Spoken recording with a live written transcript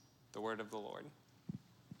The word of the Lord.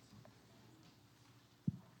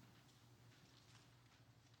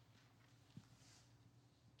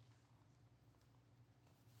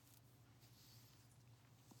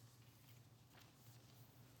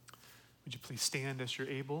 Would you please stand as you're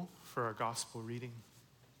able for our gospel reading?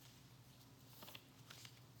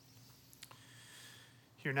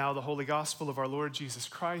 Hear now the holy gospel of our Lord Jesus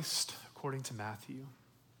Christ according to Matthew.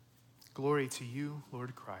 Glory to you,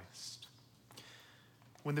 Lord Christ.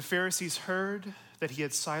 When the Pharisees heard that he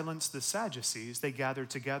had silenced the Sadducees, they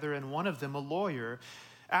gathered together, and one of them, a lawyer,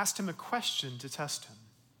 asked him a question to test him.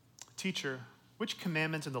 Teacher, which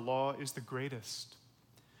commandment in the law is the greatest?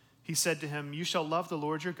 He said to him, you shall love the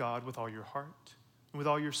Lord your God with all your heart, and with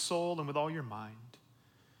all your soul, and with all your mind.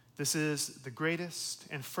 This is the greatest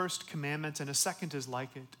and first commandment, and a second is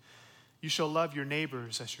like it. You shall love your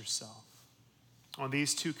neighbors as yourself. On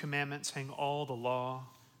these two commandments hang all the law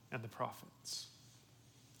and the prophets.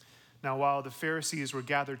 Now, while the Pharisees were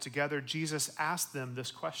gathered together, Jesus asked them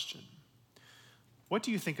this question. What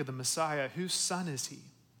do you think of the Messiah? Whose son is he?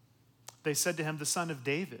 They said to him, the son of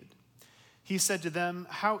David. He said to them,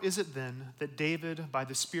 how is it then that David by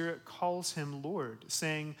the Spirit calls him Lord,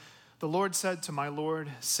 saying, the Lord said to my Lord,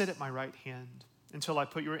 sit at my right hand until I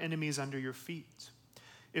put your enemies under your feet.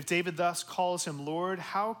 If David thus calls him Lord,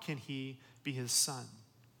 how can he be his son?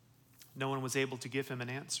 No one was able to give him an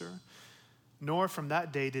answer, nor from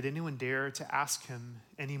that day did anyone dare to ask him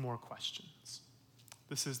any more questions.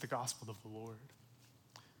 This is the gospel of the Lord.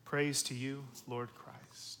 Praise to you, Lord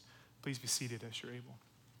Christ. Please be seated as you're able.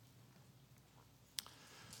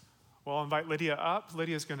 Well, I'll invite Lydia up.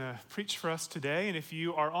 Lydia's going to preach for us today. And if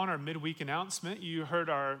you are on our midweek announcement, you heard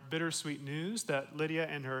our bittersweet news that Lydia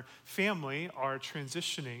and her family are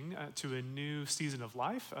transitioning to a new season of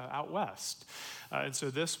life out west. And so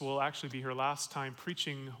this will actually be her last time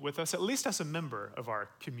preaching with us, at least as a member of our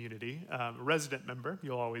community, resident member.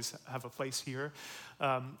 You'll always have a place here.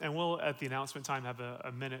 And we'll, at the announcement time, have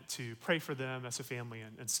a minute to pray for them as a family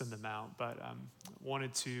and send them out. But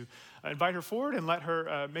wanted to invite her forward and let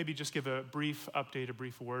her maybe just give a brief update, a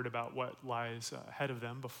brief word about what lies ahead of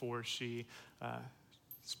them before she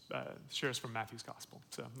shares from Matthew's gospel.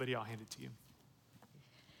 So, Lydia, I'll hand it to you.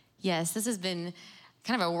 Yes, this has been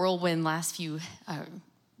kind of a whirlwind last few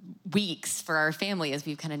weeks for our family as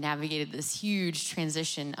we've kind of navigated this huge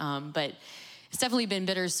transition. But it's definitely been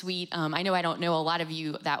bittersweet. I know I don't know a lot of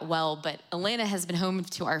you that well, but Atlanta has been home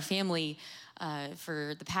to our family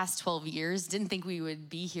for the past 12 years. Didn't think we would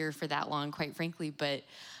be here for that long, quite frankly, but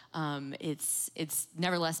it's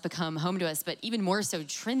nevertheless become home to us. But even more so,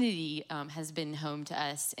 Trinity has been home to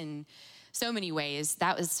us in so many ways.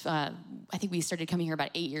 That was, I think we started coming here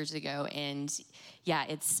about 8 years ago, and yeah,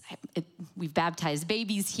 we've baptized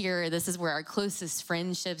babies here. This is where our closest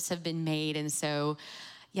friendships have been made, and so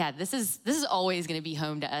yeah, this is always going to be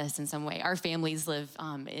home to us in some way. Our families live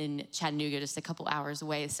in Chattanooga, just a couple hours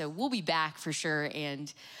away, so we'll be back for sure.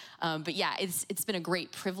 And but yeah, it's been a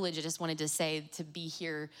great privilege. I just wanted to say to be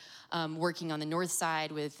here, working on the north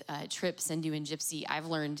side with Trip, Sindhu, and Gypsy. I've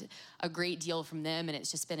learned a great deal from them, and it's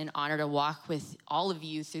just been an honor to walk with all of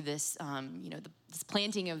you through this, this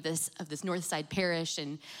planting of this north side parish.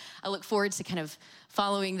 And I look forward to kind of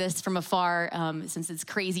following this from afar. Since it's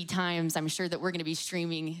crazy times, I'm sure that we're going to be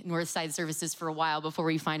streaming north side services for a while before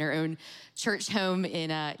we find our own church home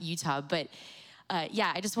in Utah. But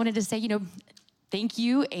yeah, I just wanted to say, thank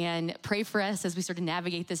you, and pray for us as we sort of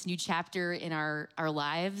navigate this new chapter in our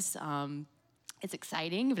lives. It's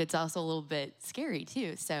exciting, but it's also a little bit scary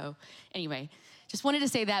too. So anyway, just wanted to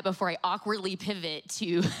say that before I awkwardly pivot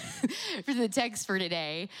to for the text for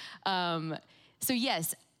today. So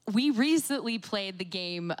yes, we recently played the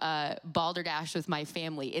game Balderdash with my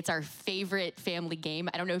family. It's our favorite family game.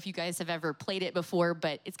 I don't know if you guys have ever played it before,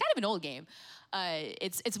 but it's kind of an old game.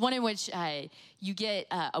 It's one in which you get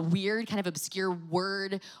a weird kind of obscure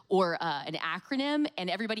word or an acronym, and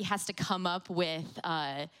everybody has to come up with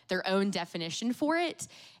their own definition for it.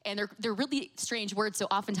 And they're really strange words, so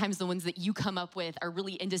oftentimes the ones that you come up with are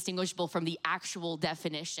really indistinguishable from the actual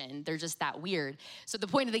definition. They're just that weird. So the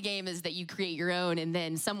point of the game is that you create your own, and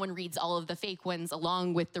then someone reads all of the fake ones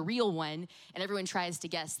along with the real one, and everyone tries to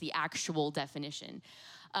guess the actual definition.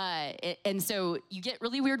 And so you get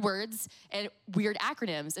really weird words and weird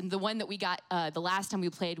acronyms. And the one that we got the last time we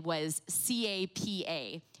played was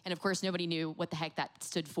CAPA. And of course, nobody knew what the heck that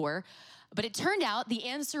stood for. But it turned out the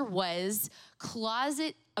answer was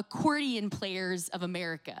Closet Accordion Players of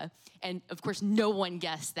America. And of course, no one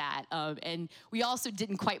guessed that. And we also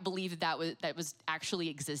didn't quite believe that was actually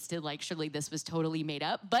existed. Like, surely this was totally made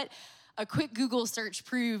up. But a quick Google search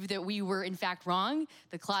proved that we were in fact wrong.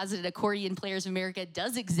 The Closeted Accordion Players of America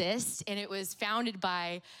does exist, and it was founded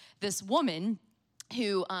by this woman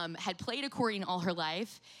who had played accordion all her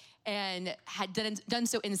life and had done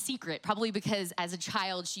so in secret, probably because as a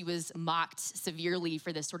child she was mocked severely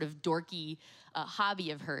for this sort of dorky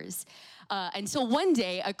hobby of hers. Until one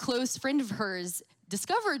day, a close friend of hers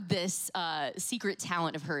discovered this secret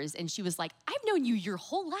talent of hers, and she was like, I've known you your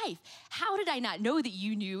whole life. How did I not know that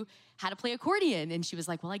you knew how to play accordion? And she was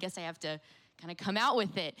like, well, I guess I have to kind of come out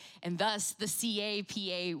with it. And thus the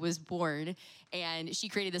CAPA was born. And she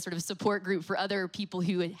created this sort of support group for other people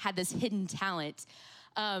who had this hidden talent.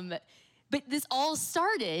 But this all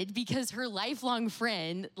started because her lifelong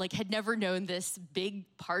friend had never known this big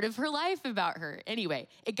part of her life about her. Anyway,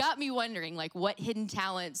 it got me wondering, what hidden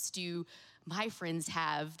talents do my friends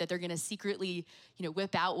have that they're gonna secretly,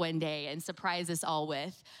 whip out one day and surprise us all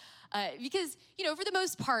with? Because, for the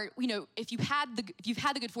most part, if you've had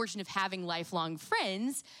the good fortune of having lifelong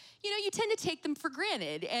friends, you tend to take them for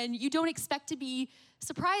granted and you don't expect to be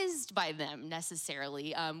surprised by them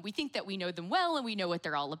necessarily. We think that we know them well and we know what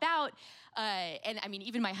they're all about. And I mean,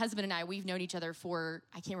 even my husband and I, we've known each other for,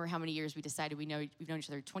 I can't remember how many years we decided we've known each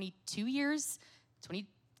other, 22 years?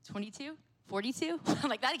 22? 42? I'm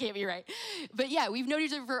like, that can't be right. But yeah, we've known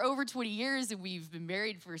each other for over 20 years and we've been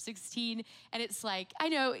married for 16. And it's like, I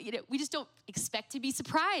know, we just don't expect to be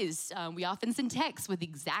surprised. We often send texts with the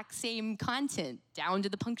exact same content down to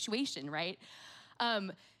the punctuation, right?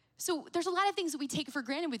 So there's a lot of things that we take for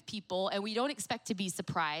granted with people and we don't expect to be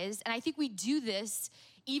surprised. And I think we do this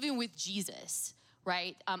even with Jesus,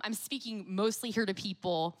 right? I'm speaking mostly here to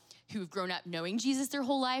people who've grown up knowing Jesus their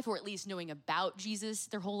whole life, or at least knowing about Jesus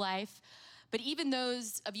their whole life. But even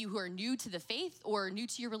those of you who are new to the faith or new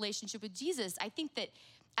to your relationship with Jesus, I think that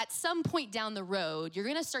at some point down the road, you're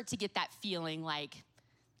gonna start to get that feeling like,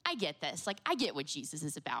 I get this, I get what Jesus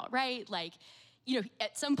is about, right?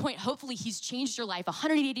 At some point, hopefully he's changed your life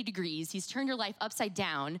 180 degrees, he's turned your life upside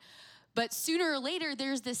down, but sooner or later,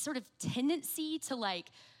 there's this sort of tendency to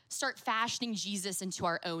start fashioning Jesus into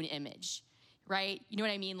our own image, right? You know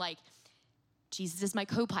what I mean? Jesus is my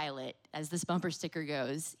co-pilot, as this bumper sticker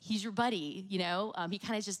goes. He's your buddy, he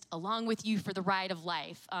kind of just along with you for the ride of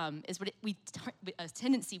life, is what a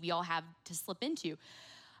tendency we all have to slip into.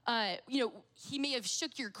 He may have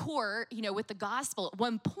shook your core, with the gospel at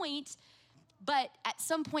one point, but at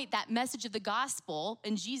some point that message of the gospel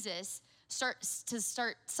and Jesus starts to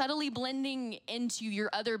subtly blending into your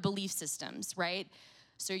other belief systems, right?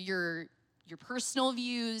 So your personal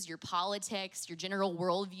views, your politics, your general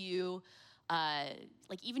worldview,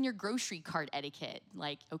 even your grocery cart etiquette.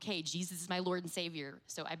 Okay, Jesus is my Lord and Savior,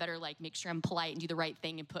 so I better make sure I'm polite and do the right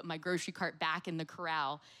thing and put my grocery cart back in the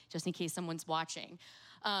corral just in case someone's watching.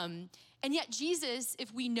 And yet Jesus,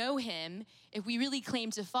 if we know him, if we really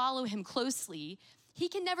claim to follow him closely, he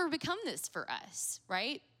can never become this for us,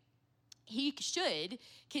 right? He should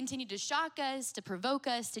continue to shock us, to provoke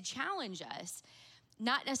us, to challenge us.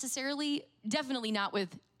 Not necessarily, definitely not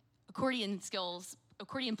with accordion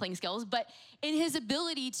playing skills, but in his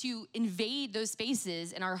ability to invade those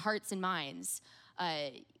spaces in our hearts and minds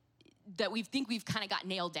that we think we've kind of got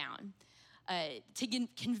nailed down, to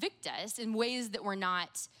convict us in ways that we're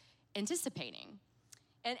not anticipating.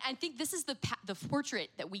 And I think this is the portrait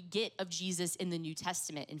that we get of Jesus in the New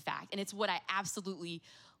Testament, in fact, and it's what I absolutely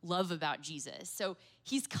love about Jesus. So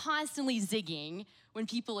he's constantly zigging when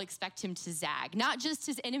people expect him to zag, not just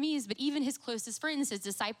his enemies, but even his closest friends, his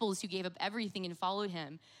disciples who gave up everything and followed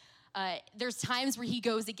him. There's times where he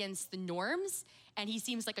goes against the norms and he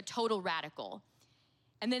seems like a total radical.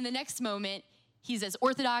 And then the next moment, he's as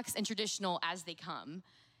orthodox and traditional as they come.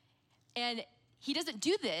 And he doesn't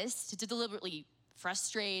do this to deliberately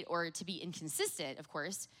frustrate or to be inconsistent, of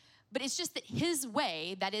course, but it's just that his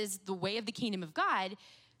way, that is the way of the kingdom of God,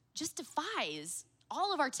 just defies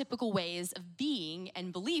all of our typical ways of being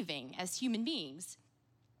and believing as human beings.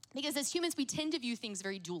 Because as humans, we tend to view things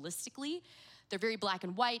very dualistically. They're very black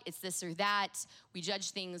and white, it's this or that. We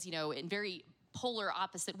judge things, in very polar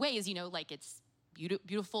opposite ways, it's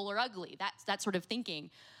beautiful or ugly, that sort of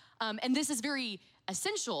thinking. And this is very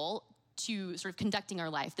essential to sort of conducting our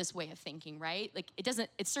life, this way of thinking, right?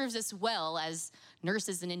 It serves us well as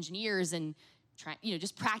nurses and engineers and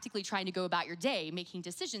just practically trying to go about your day, making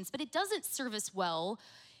decisions, but it doesn't serve us well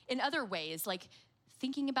in other ways, like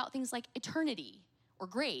thinking about things like eternity or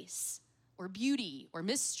grace or beauty or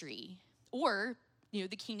mystery or, the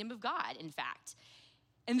kingdom of God, in fact.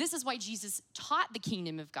 And this is why Jesus taught the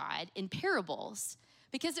kingdom of God in parables,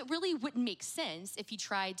 because it really wouldn't make sense if he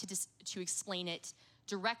tried to explain it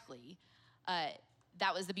directly.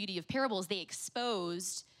 That was the beauty of parables. They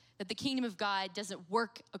exposed that the kingdom of God doesn't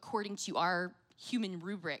work according to our human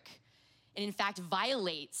rubric, and in fact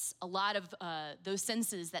violates a lot of those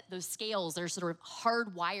senses, that those scales are sort of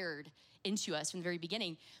hardwired into us from the very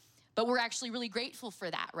beginning. But we're actually really grateful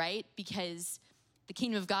for that, right? Because the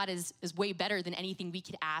kingdom of God is way better than anything we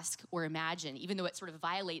could ask or imagine, even though it sort of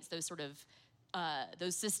violates those sort of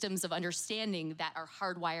those systems of understanding that are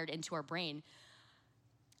hardwired into our brain.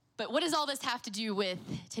 But what does all this have to do with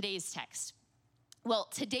today's text? Well,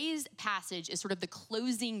 today's passage is sort of the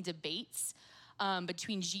closing debates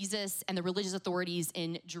between Jesus and the religious authorities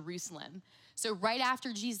in Jerusalem. So right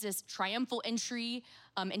after Jesus' triumphal entry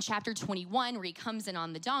in chapter 21, where he comes in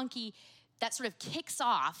on the donkey, that sort of kicks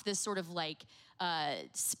off this sort of like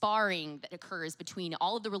sparring that occurs between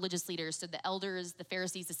all of the religious leaders, so the elders, the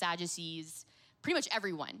Pharisees, the Sadducees, pretty much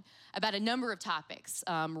everyone, about a number of topics,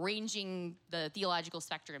 ranging the theological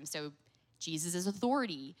spectrum. So Jesus'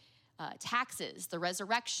 authority, taxes, the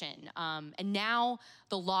resurrection, and now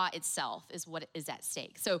the law itself is what is at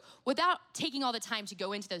stake. So without taking all the time to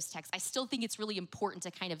go into those texts, I still think it's really important to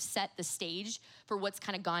kind of set the stage for what's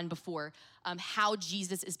kind of gone before, how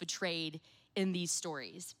Jesus is portrayed in these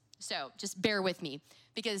stories. So just bear with me,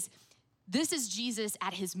 because this is Jesus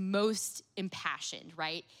at his most impassioned,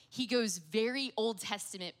 right? He goes very Old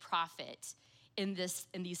Testament prophet in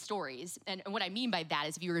these stories. And what I mean by that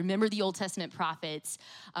is, if you remember the Old Testament prophets,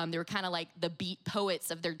 they were kind of like the beat poets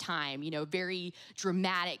of their time, very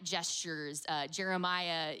dramatic gestures.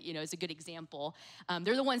 Jeremiah, is a good example.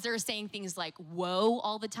 They're the ones that are saying things like, woe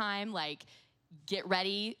all the time, like, get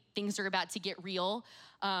ready, things are about to get real,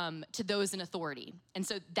 to those in authority. And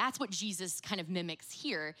so that's what Jesus kind of mimics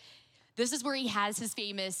here. This is where he has his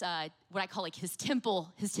famous, what I call like his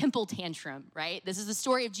temple tantrum, right? This is the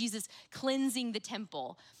story of Jesus cleansing the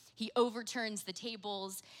temple. He overturns the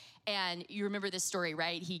tables, and you remember this story,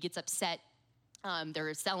 right? He gets upset.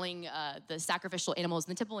 They're selling the sacrificial animals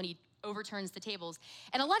in the temple, and he overturns the tables.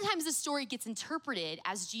 And a lot of times this story gets interpreted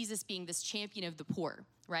as Jesus being this champion of the poor,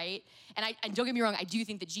 right? And don't get me wrong, I do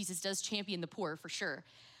think that Jesus does champion the poor for sure.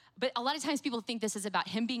 But a lot of times people think this is about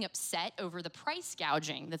him being upset over the price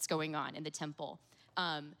gouging that's going on in the temple.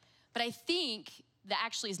 But I think that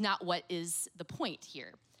actually is not what is the point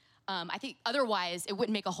here. I think otherwise it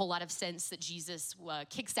wouldn't make a whole lot of sense that Jesus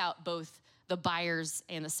kicks out both the buyers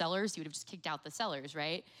and the sellers. He would have just kicked out the sellers,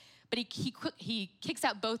 right? But he kicks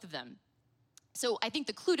out both of them. So I think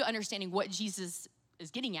the clue to understanding what Jesus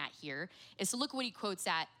is getting at here is to look what he quotes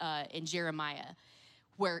at in Jeremiah,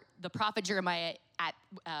 where the prophet Jeremiah, at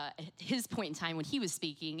his point in time when he was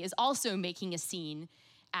speaking, is also making a scene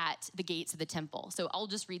at the gates of the temple. So I'll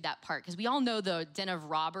just read that part, because we all know the den of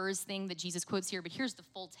robbers thing that Jesus quotes here, but here's the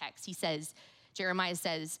full text. Jeremiah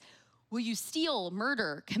says, will you steal,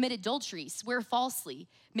 murder, commit adultery, swear falsely,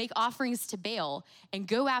 make offerings to Baal, and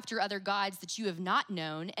go after other gods that you have not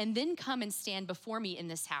known, and then come and stand before me in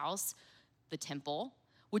this house, the temple,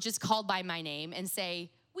 which is called by my name, and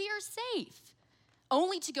say, we are safe,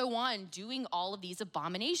 only to go on doing all of these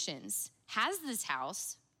abominations? Has this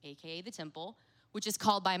house, aka the temple, which is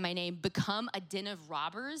called by my name, become a den of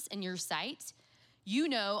robbers in your sight? You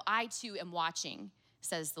know, I too am watching,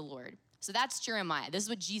 says the Lord. So that's Jeremiah. This is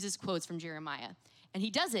what Jesus quotes from Jeremiah. And he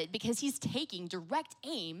does it because he's taking direct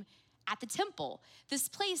aim at the temple, this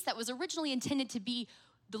place that was originally intended to be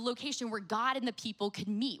the location where God and the people could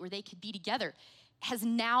meet, where they could be together, has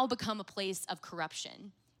now become a place of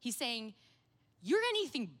corruption. He's saying, you're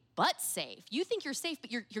anything but safe. You think you're safe,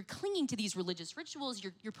 but you're clinging to these religious rituals.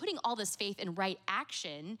 You're putting all this faith in right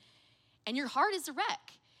action, and your heart is a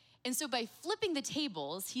wreck. And so by flipping the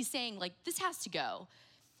tables, he's saying, like, this has to go.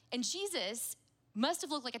 And Jesus must have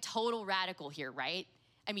looked like a total radical here, right?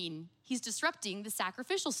 I mean, he's disrupting the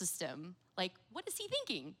sacrificial system. Like, what is he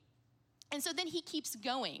thinking? And so then he keeps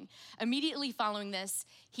going. Immediately following this,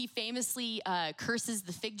 he famously curses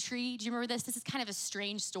the fig tree. Do you remember this? This is kind of a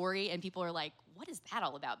strange story, and people are like, what is that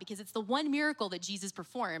all about? Because it's the one miracle that Jesus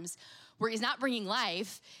performs where he's not bringing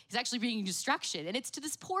life, he's actually bringing destruction. And it's to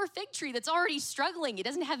this poor fig tree that's already struggling. It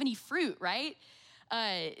doesn't have any fruit, right?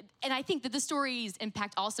 And I think that the story's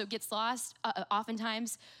impact also gets lost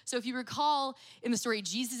oftentimes. So if you recall in the story,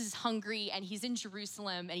 Jesus is hungry, and he's in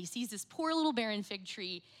Jerusalem, and he sees this poor little barren fig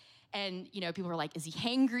tree. And, people are like, is he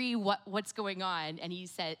hangry? What's going on? And he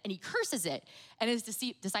curses it. And his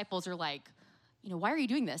disciples are like, why are you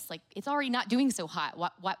doing this? Like, it's already not doing so hot.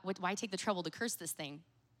 Why take the trouble to curse this thing?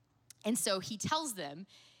 And so he tells them,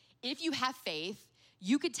 if you have faith,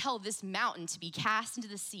 you could tell this mountain to be cast into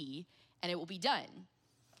the sea, and it will be done.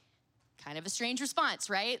 Kind of a strange response,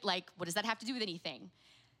 right? Like, what does that have to do with anything?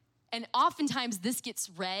 And oftentimes this gets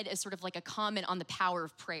read as sort of like a comment on the power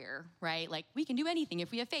of prayer, right? Like, we can do anything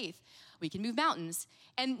if we have faith. We can move mountains.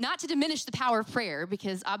 And not to diminish the power of prayer,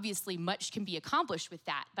 because obviously much can be accomplished with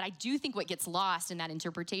that. But I do think what gets lost in that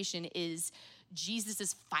interpretation is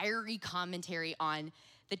Jesus's fiery commentary on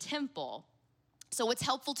the temple. So what's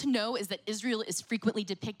helpful to know is that Israel is frequently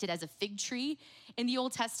depicted as a fig tree in the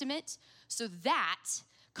Old Testament. So that,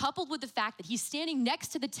 coupled with the fact that he's standing next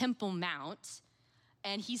to the Temple Mount,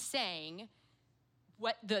 and he's saying,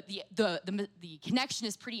 what the connection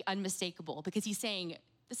is pretty unmistakable, because he's saying,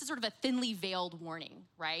 this is sort of a thinly veiled warning,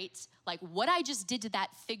 right? Like, what I just did to that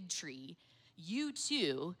fig tree, you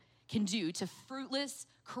too can do to fruitless,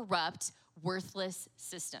 corrupt, worthless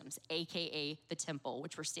systems, AKA the temple,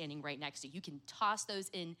 which we're standing right next to. You can toss those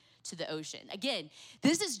into the ocean. Again,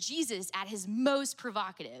 this is Jesus at his most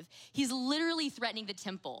provocative. He's literally threatening the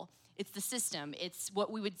temple. It's the system. It's what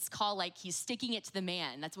we would call, like, he's sticking it to the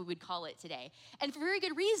man. That's what we'd call it today. And for very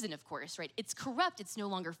good reason, of course, right? It's corrupt. It's no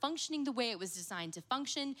longer functioning the way it was designed to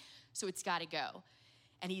function, so it's got to go.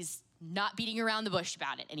 And he's not beating around the bush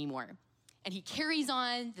about it anymore. And he carries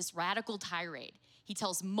on this radical tirade. He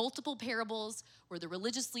tells multiple parables where the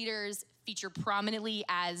religious leaders feature prominently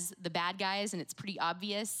as the bad guys, and it's pretty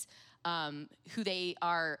obvious who they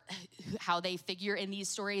are, how they figure in these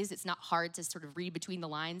stories. It's not hard to sort of read between the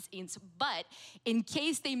lines. But in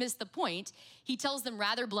case they miss the point, he tells them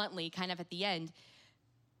rather bluntly, kind of at the end,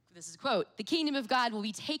 this is a quote, "The kingdom of God will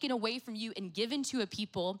be taken away from you and given to a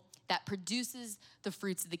people that produces the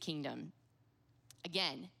fruits of the kingdom."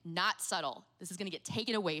 Again, not subtle. This is going to get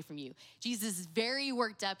taken away from you. Jesus is very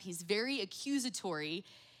worked up. He's very accusatory.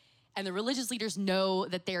 And the religious leaders know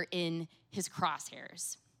that they're in his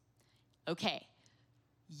crosshairs. Okay,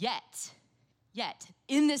 yet,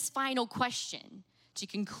 in this final question, to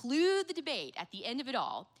conclude the debate at the end of it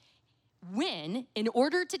all, when, in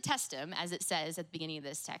order to test him, as it says at the beginning of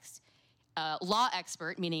this text, a law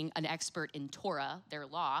expert, meaning an expert in Torah, their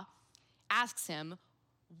law, asks him,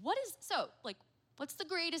 what's the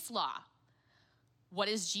greatest law? What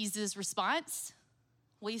is Jesus' response?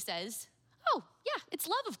 Well, he says, oh, yeah, it's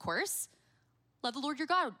love, of course. Love the Lord your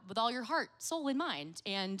God with all your heart, soul, and mind,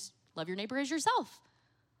 and love your neighbor as yourself.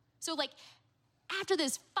 So, like, after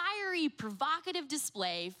this fiery, provocative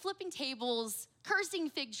display, flipping tables, cursing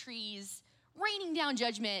fig trees, raining down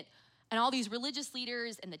judgment, and all these religious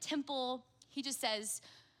leaders and the temple, he just says,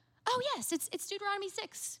 oh, yes, it's Deuteronomy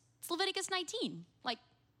 6. It's Leviticus 19. Like,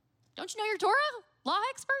 don't you know your Torah? Law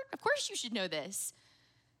expert? Of course you should know this.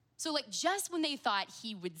 So, like, just when they thought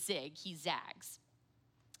he would zig, he zags.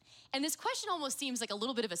 And this question almost seems like a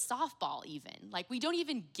little bit of a softball even. Like, we don't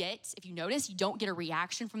even get, if you notice, you don't get a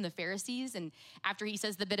reaction from the Pharisees. And after he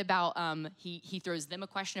says the bit about, he throws them a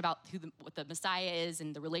question about what the Messiah is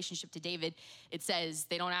and the relationship to David, it says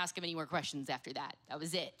they don't ask him any more questions after that. That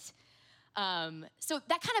was it. So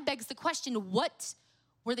that kind of begs the question, what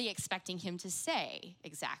were they expecting him to say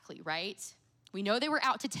exactly, right? We know they were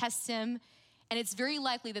out to test him, and it's very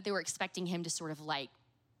likely that they were expecting him to sort of like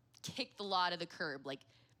kick the law to the curb, like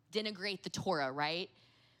denigrate the Torah, right?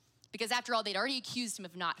 Because after all, they'd already accused him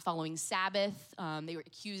of not following Sabbath. They were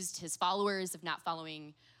accused his followers of not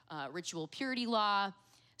following ritual purity law.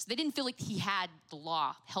 So they didn't feel like he had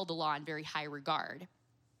held the law in very high regard.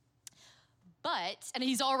 And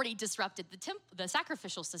he's already disrupted the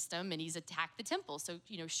sacrificial system, and he's attacked the temple. So,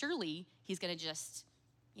 surely he's going to just,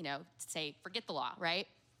 say, forget the law, right?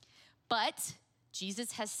 But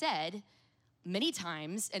Jesus has said many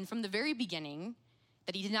times, and from the very beginning,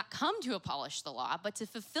 that he did not come to abolish the law, but to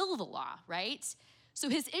fulfill the law, right? So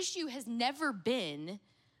his issue has never been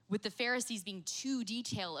with the Pharisees being too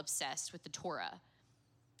detail obsessed with the Torah.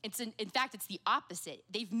 In fact, it's the opposite.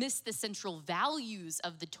 They've missed the central values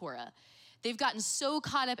of the Torah. They've gotten so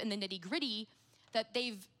caught up in the nitty-gritty that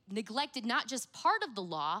they've neglected not just part of the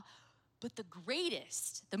law, but the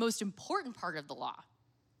greatest, the most important part of the law.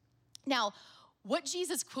 Now, what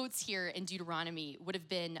Jesus quotes here in Deuteronomy would have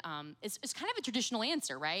been, it's kind of a traditional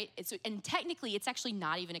answer, right? And technically, it's actually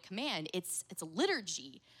not even a command. It's a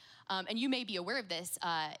liturgy. And you may be aware of this.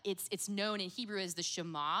 It's known in Hebrew as the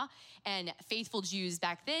Shema, and faithful Jews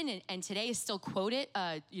back then and today still quote it.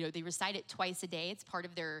 They recite it twice a day. It's part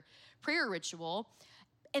of their prayer ritual.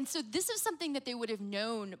 And so this is something that they would have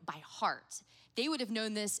known by heart. They would have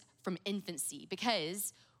known this from infancy,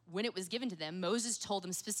 because when it was given to them, Moses told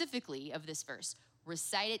them specifically of this verse,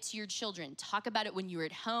 recite it to your children. Talk about it when you were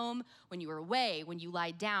at home, when you were away, when you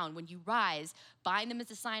lie down, when you rise. Bind them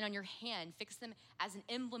as a sign on your hand. Fix them as an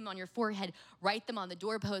emblem on your forehead. Write them on the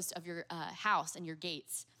doorpost of your house and your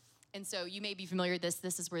gates. And so you may be familiar with this.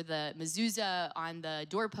 This is where the mezuzah on the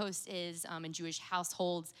doorpost is in Jewish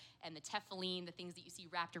households, and the tefillin, the things that you see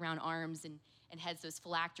wrapped around arms and heads, those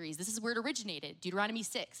phylacteries. This is where it originated, Deuteronomy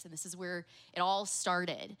 6, and this is where it all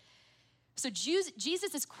started. So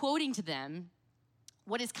Jesus is quoting to them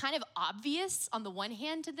what is kind of obvious on the one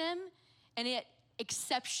hand to them, and yet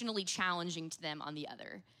exceptionally challenging to them on the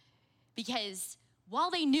other. Because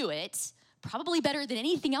while they knew it, probably better than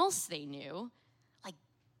anything else they knew,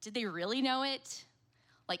 did they really know it?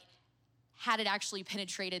 Had it actually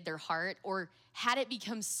penetrated their heart, or had it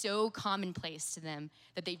become so commonplace to them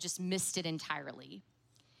that they just missed it entirely?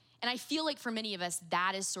 And I feel like for many of us,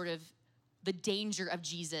 that is sort of the danger of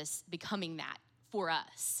Jesus becoming that for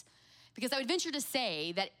us. Because I would venture to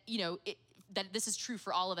say that, that this is true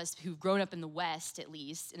for all of us who've grown up in the West, at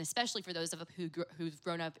least, and especially for those of us who've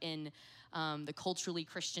grown up in the culturally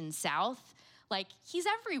Christian South. He's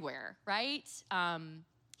everywhere, right?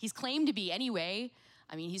 He's claimed to be anyway.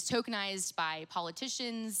 I mean, he's tokenized by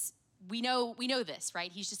politicians. We know this,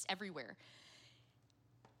 right? He's just everywhere.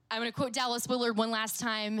 I'm going to quote Dallas Willard one last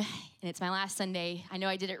time, and it's my last Sunday. I know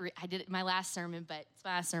I did it in my last sermon, but it's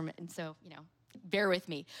my last sermon, and so, bear with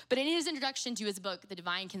me. But in his introduction to his book, The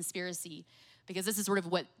Divine Conspiracy, because this is sort of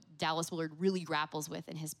what Dallas Willard really grapples with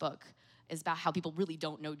in his book, is about how people really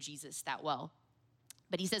don't know Jesus that well.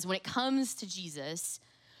 But he says, when it comes to Jesus,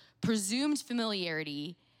 presumed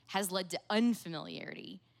familiarity has led to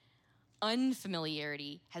unfamiliarity.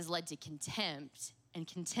 Unfamiliarity has led to contempt, and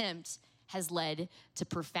contempt has led to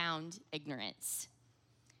profound ignorance.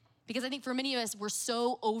 Because I think for many of us, we're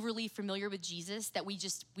so overly familiar with Jesus that we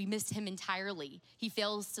miss him entirely. He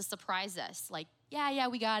fails to surprise us. Yeah,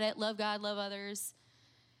 we got it. Love God, love others.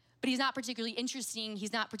 But he's not particularly interesting.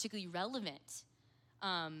 He's not particularly relevant.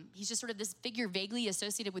 He's just sort of this figure vaguely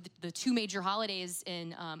associated with the two major holidays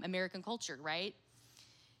in American culture, right?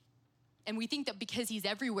 And we think that because he's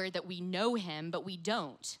everywhere that we know him, but we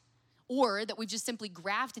don't. Or that we've just simply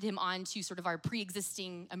grafted him onto sort of our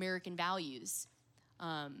pre-existing American values.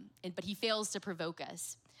 But he fails to provoke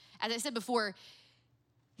us. As I said before,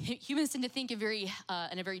 humans tend to think in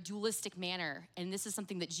a very dualistic manner, and this is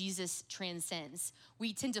something that Jesus transcends.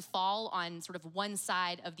 We tend to fall on sort of one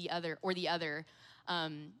side of the other,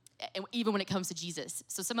 even when it comes to Jesus.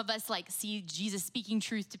 So some of us see Jesus speaking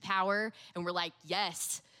truth to power, and we're like,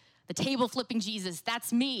 yes, the table flipping Jesus,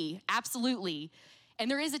 that's me, absolutely. And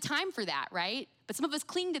there is a time for that, right? But some of us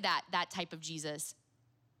cling to that type of Jesus.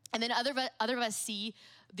 And then other of us see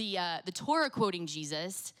the Torah quoting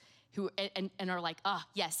Jesus, who and are like, oh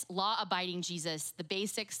yes, law abiding Jesus, the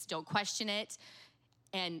basics, don't question it.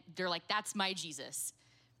 And they're like, that's my Jesus.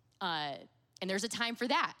 And there's a time for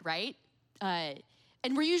that, right?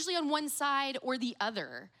 And we're usually on one side or the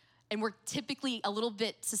other. And we're typically a little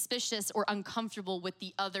bit suspicious or uncomfortable with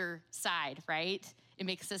the other side, right? It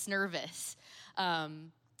makes us nervous.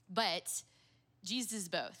 But Jesus is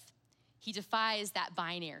both. He defies that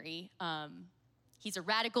binary. He's a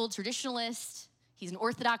radical traditionalist. He's an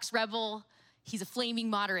orthodox rebel. He's a flaming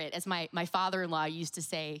moderate, as my father-in-law used to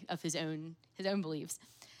say of his own beliefs.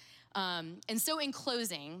 And so in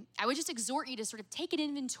closing, I would just exhort you to sort of take an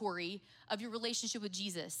inventory of your relationship with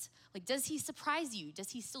Jesus. Does he surprise you?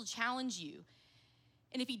 Does he still challenge you?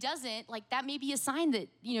 And if he doesn't, that may be a sign that,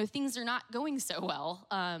 things are not going so well,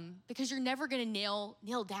 because you're never going to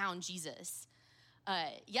nail down Jesus.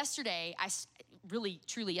 Yesterday, I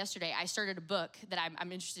started a book that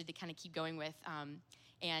I'm interested to kind of keep going with.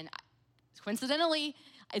 And coincidentally,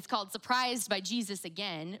 it's called Surprised by Jesus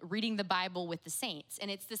Again, Reading the Bible with the Saints. And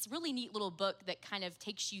it's this really neat little book that kind of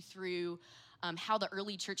takes you through how the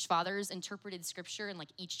early church fathers interpreted scripture, and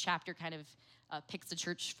each chapter kind of picks a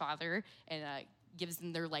church father and gives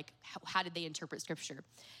them their how did they interpret scripture.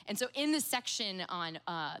 And so in this section on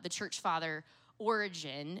the church father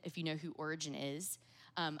Origen, if you know who Origen is,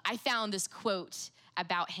 I found this quote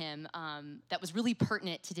about him that was really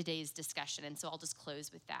pertinent to today's discussion. And so I'll just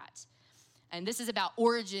close with that. And this is about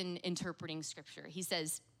Origen interpreting scripture. He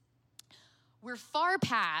says, we're far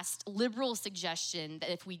past liberal suggestion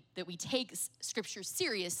that we take scripture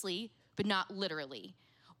seriously, but not literally,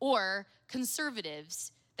 or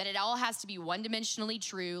conservatives that it all has to be one-dimensionally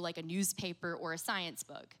true, like a newspaper or a science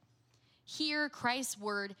book. Here, Christ's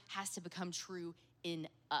word has to become true in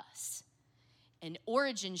us. And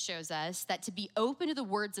Origen shows us that to be open to the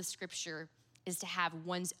words of scripture is to have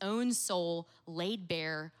one's own soul laid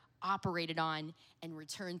bare, operated on, and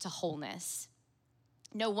returned to wholeness.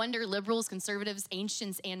 No wonder liberals, conservatives,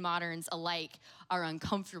 ancients, and moderns alike are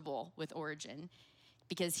uncomfortable with Origen,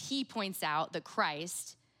 because he points out that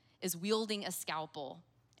Christ is wielding a scalpel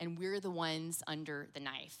and we're the ones under the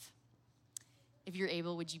knife. if you're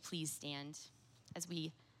able, would you please stand as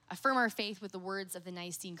we affirm our faith with the words of the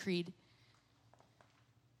Nicene Creed?